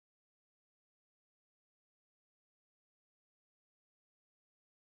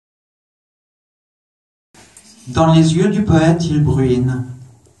Dans les yeux du poète, il bruine.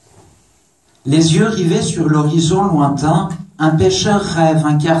 Les yeux rivés sur l'horizon lointain, un pêcheur rêve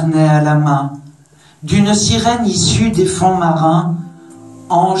un carnet à la main, d'une sirène issue des fonds marins,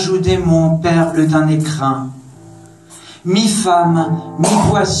 ange ou démon, perle d'un écrin. Mi-femme,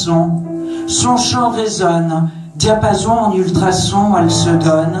 mi-poisson, son chant résonne, diapason en ultrason, elle se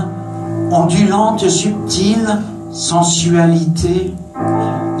donne, ondulante, subtile, sensualité,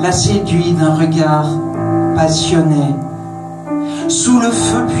 la séduit d'un regard passionné. Sous le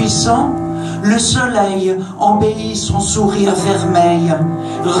feu puissant, le soleil embellit son sourire vermeil.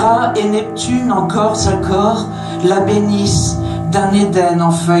 Ra et Neptune en corps à corps la bénissent d'un Éden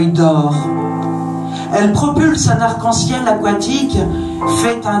en feuilles d'or. Elle propulse un arc-en-ciel aquatique,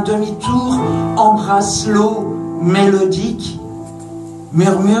 fait un demi-tour, embrasse l'eau mélodique,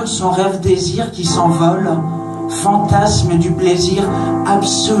 murmure son rêve-désir qui s'envole, fantasme du plaisir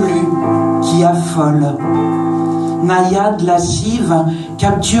absolu qui affole. Naïade lascive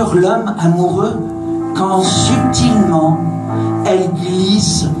capture l'homme amoureux quand subtilement elle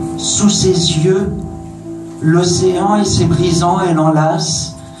glisse sous ses yeux. L'océan et ses brisants elle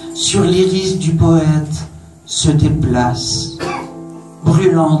enlace, sur l'iris du poète se déplace.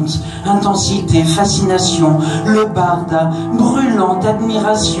 Brûlante, intensité, fascination, le barde, brûlante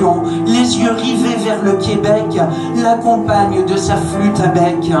admiration, les yeux rivés vers le Québec, l'accompagne de sa flûte à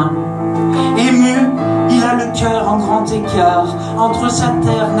bec. Ému, il a le cœur en grand écart entre sa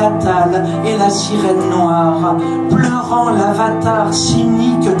terre natale et la sirène noire, pleurant l'avatar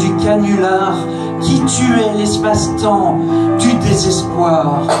cynique du canular qui tuait l'espace-temps du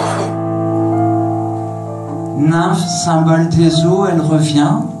désespoir. Nymphe, symbole des eaux, elle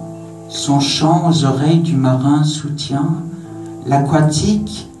revient, son chant aux oreilles du marin soutient,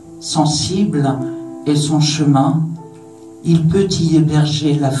 l'aquatique, sensible, et son chemin, il peut y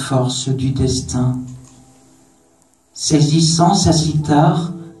héberger la force du destin. Saisissant sa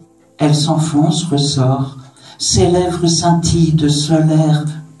cithare, elle s'enfonce, ressort, ses lèvres scintillent de solaires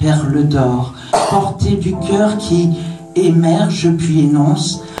perles d'or, portée du cœur qui émerge puis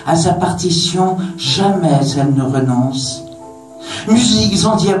énonce, à sa partition jamais elle ne renonce. Musiques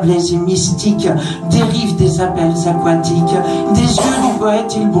endiablées et mystiques dérivent des appels aquatiques. Des yeux du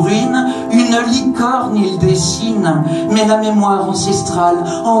poète il bruine, une licorne il dessine, mais la mémoire ancestrale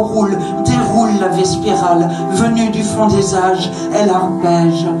enroule, déroule la vespérale, venue du fond des âges, elle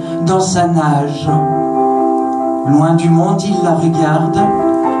arpège dans sa nage. Loin du monde il la regarde,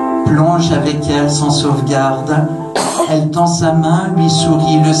 plonge avec elle sans sauvegarde. Elle tend sa main, lui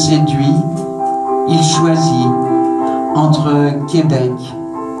sourit, le séduit. Il choisit entre Québec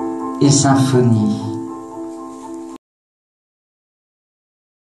et symphonie.